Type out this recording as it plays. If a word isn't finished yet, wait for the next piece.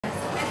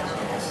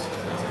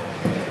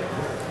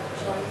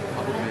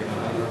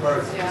Hello.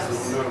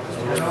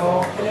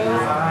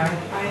 Hi.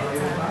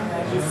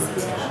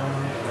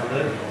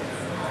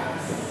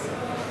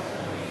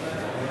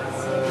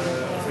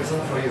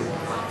 Present for you.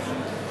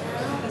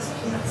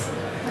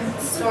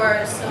 Store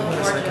is so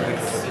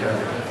gorgeous.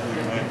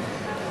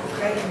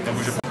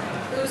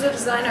 Who's a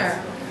designer?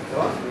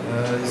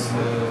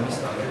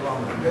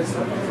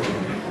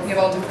 You have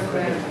all different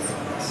brands.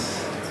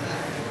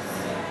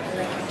 I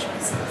like your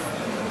choices.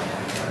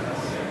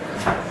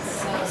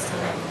 So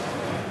stunning.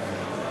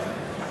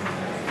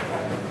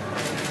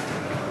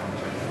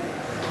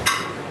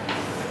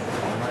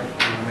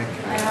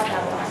 I have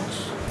that watch.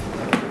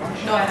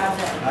 No, I have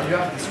it. You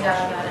have this Yeah, I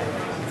got it.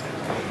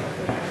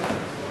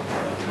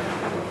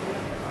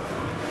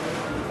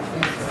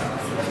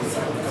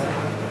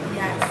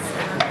 Yes,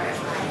 I love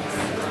butterflies.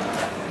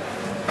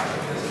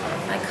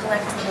 I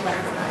collect little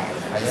butterflies.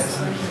 Yes,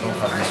 don't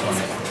have this one.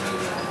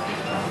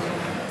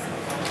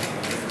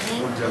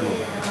 Thank you.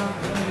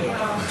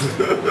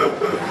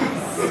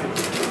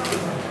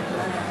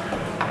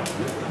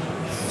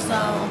 So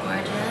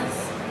gorgeous.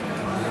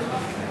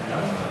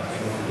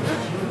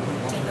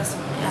 Take this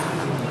one. Yeah.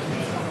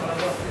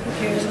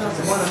 Here's not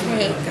the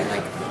snake. They're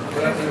like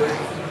butterflies.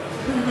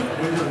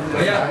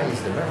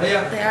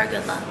 They are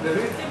good luck.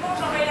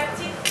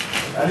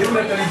 Allez, où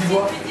la taille du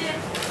bois?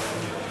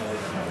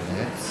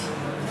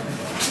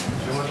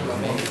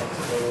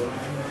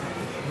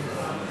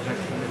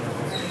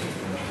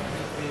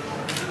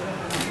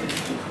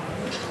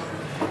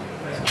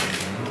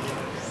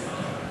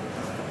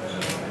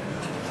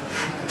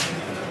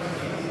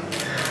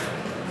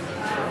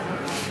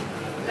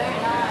 Very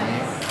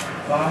nice.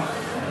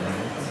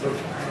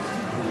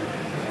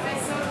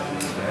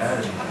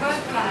 A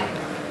butterfly.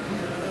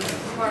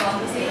 For all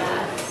the sea.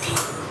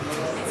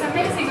 It's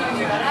amazing when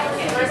you're like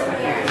it.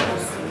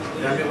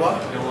 Il y a un miroir?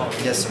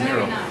 Yes, a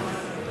mirror.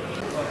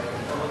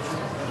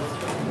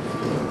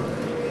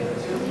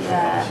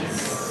 Yes.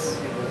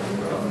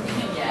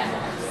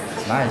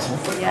 It's nice, huh?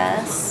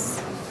 Yes.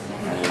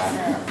 I love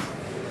it.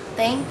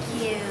 Thank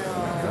you.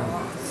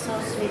 So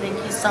sweet. Thank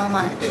you so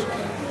much.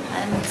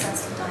 I'm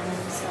obsessed with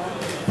diamonds, so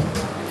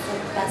it's the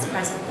best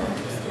present that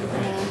anyone can give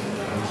me.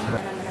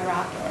 And I'm going to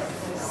rock it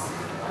because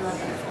I love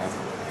butterflies. So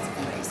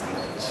thank you so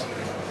much.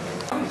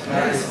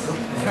 Nice.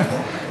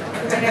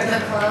 Ready for the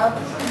club?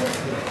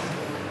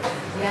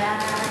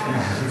 Yes.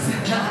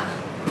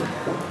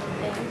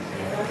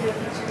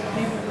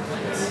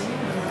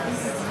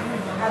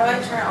 How do I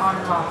turn it on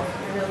and off?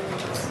 I really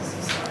think this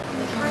is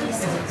the party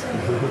still too.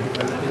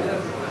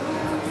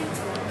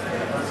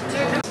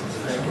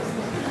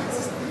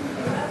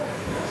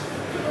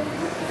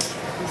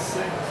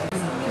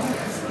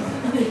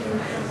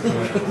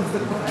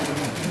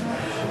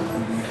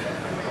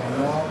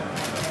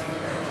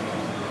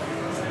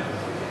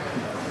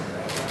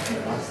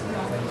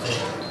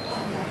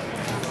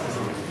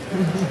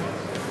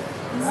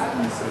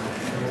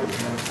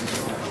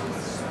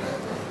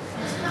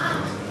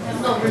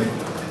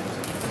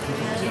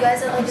 You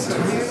guys are like a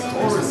Twitter name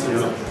or something?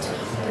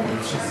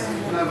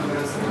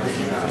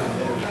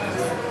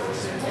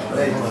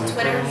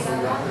 Twitter?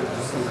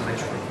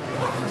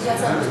 You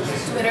guys have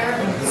Twitter?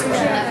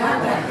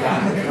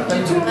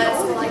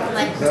 Let's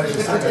like tweet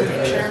a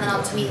picture and then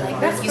I'll tweet like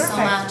thank you so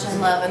much, I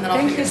love, and then I'll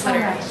put your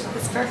Twitter.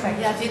 It's perfect.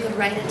 Yeah, if you could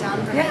write it down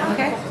for me. Yeah,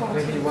 okay.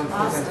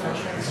 Awesome.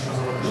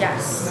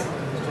 Yes.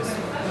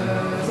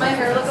 Does my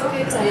hair look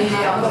okay? Because I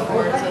have the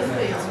board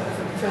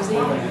frizzy.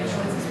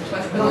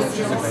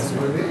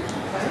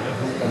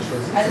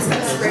 I just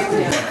got sprayed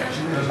down.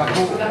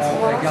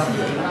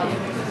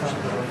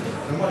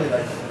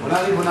 On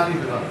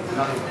arrive là. On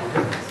arrive.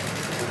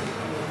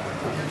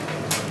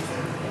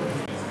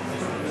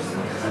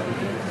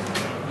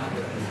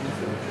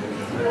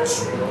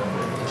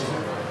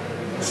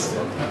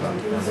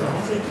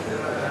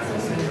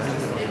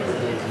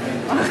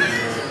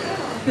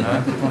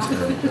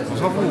 On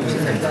s'en fout.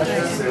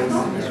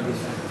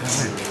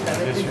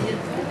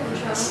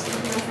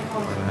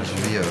 Je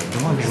vais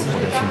donne-moi un bijou pour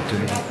la film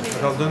tenue.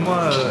 Alors donne-moi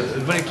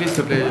les clés s'il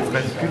te plaît,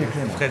 Fred.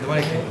 Fred, donne-moi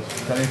les clés.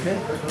 T'as les clés?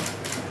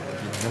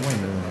 Évidemment, il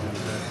me...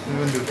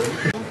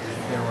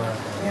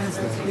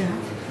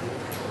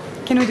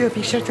 Can we do a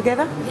picture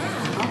together?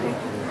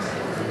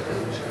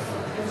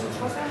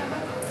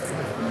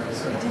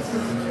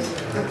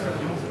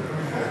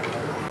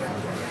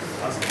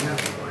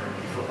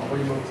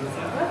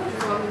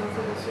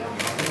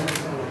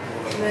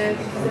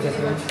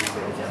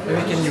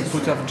 Maybe can you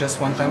put up just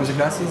one time with the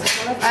glasses?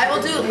 I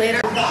will do it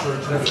later.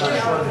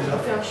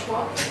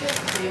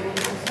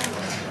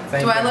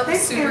 Do I look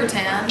super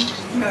tan?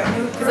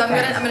 Because I'm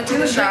gonna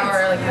take a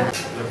shower like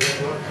this.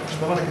 Je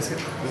peux avoir la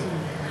casquette?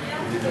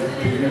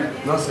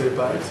 Non, c'est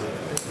pas elle, ça.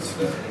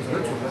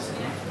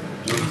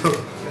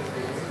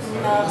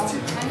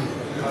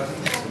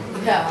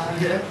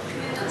 Yeah.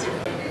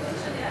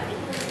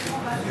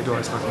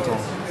 Edouard sera content.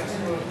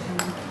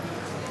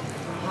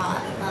 I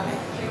love it.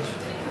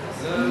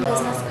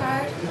 Business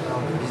card?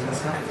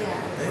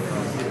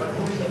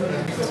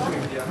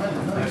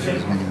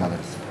 She's many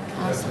mothers. Oh,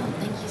 Awesome.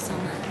 Thank you so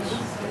much.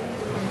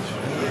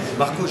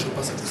 Marco, je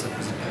repasse à tout ça.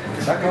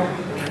 D'accord.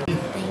 Thank you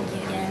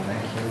again.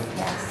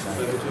 Yes.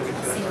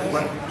 See you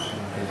later.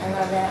 I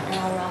love it and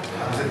I'll rock it.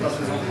 Vous n'êtes pas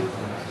présenté?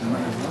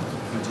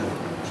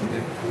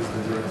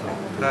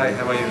 Hi,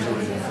 how are you?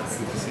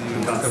 Good to see you.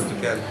 Welcome to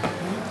Cali.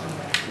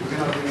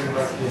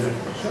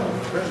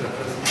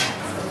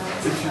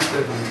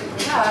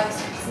 Yeah,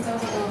 since I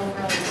was a little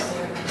early this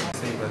year.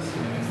 Same as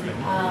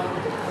I'm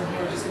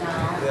here just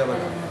now. Yeah,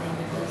 but-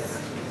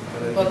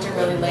 Booked it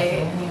really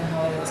late, and you know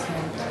how it is kind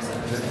of.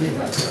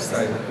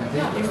 excited.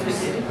 Yeah, you're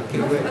pretty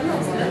good.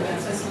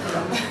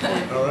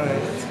 All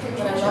right.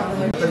 But I love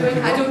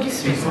the I don't give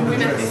sweets. We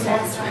met before.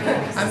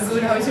 I'm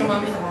good. How is your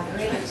mommy?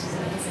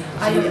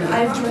 I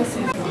have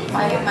dresses.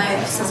 My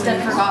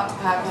assistant forgot to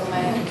pack with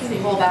my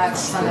whole bag.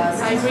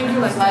 I bring you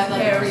like I have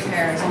like pairs. 3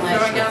 pairs. I'm There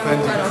like, I go.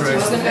 I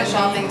was gonna go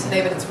shopping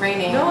today, but it's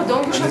raining. No,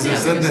 don't go shopping.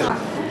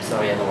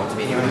 Sorry, I don't want to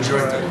be here.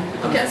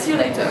 Okay, I'll see you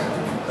later.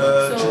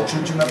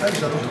 Tu m'appelles,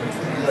 j'attends.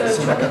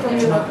 Tu m'appelles ton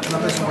numéro. Ton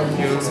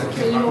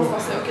numéro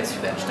français. Ok,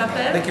 super. Je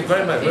t'appelle. Thank you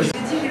very much. Je l'ai dit,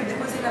 je l'ai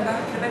déposé là-bas.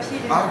 Le papier,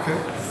 il est là. Ah, ok.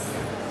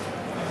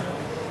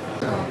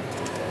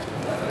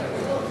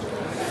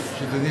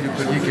 J'ai donné le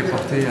collier qui est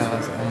porté à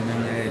une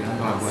amie à elle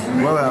dans la boîte.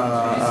 Ouais,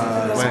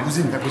 à sa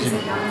cousine, ta cousine.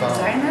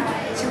 Designer,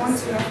 she wants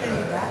to offer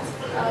you that.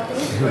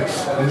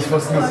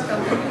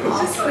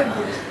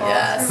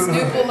 Yeah,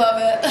 Snoop will love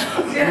it.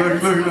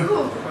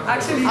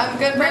 Actually, I'm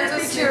good friends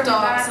with Snoop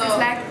Dogg, so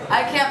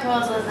I can't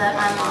pose with that.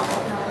 I'm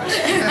awful.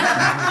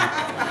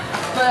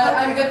 But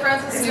I'm good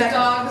friends with Snoop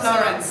Dogg, so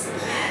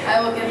I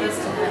will give this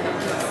to him.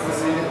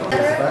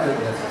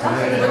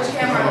 Which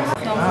camera?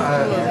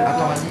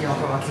 Attends, il y a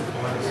encore un truc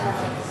pour moi.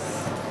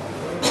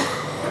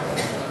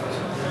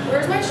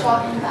 Where's my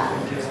shopping bag?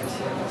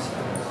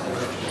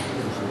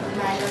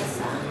 Nice.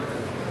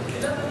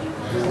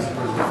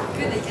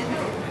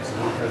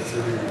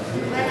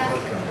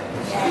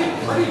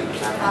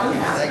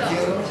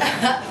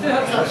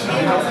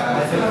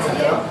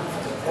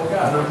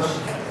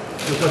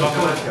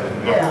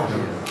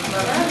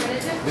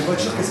 Les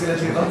voitures, qu'est-ce qu'elle a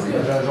fait?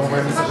 J'ai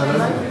envoyé un message à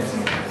l'heure.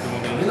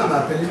 Mais non, mais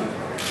appelle-le.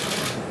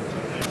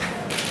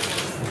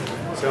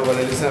 Tiens, on va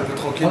la laisser un peu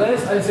tranquille.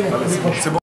 C'est bon.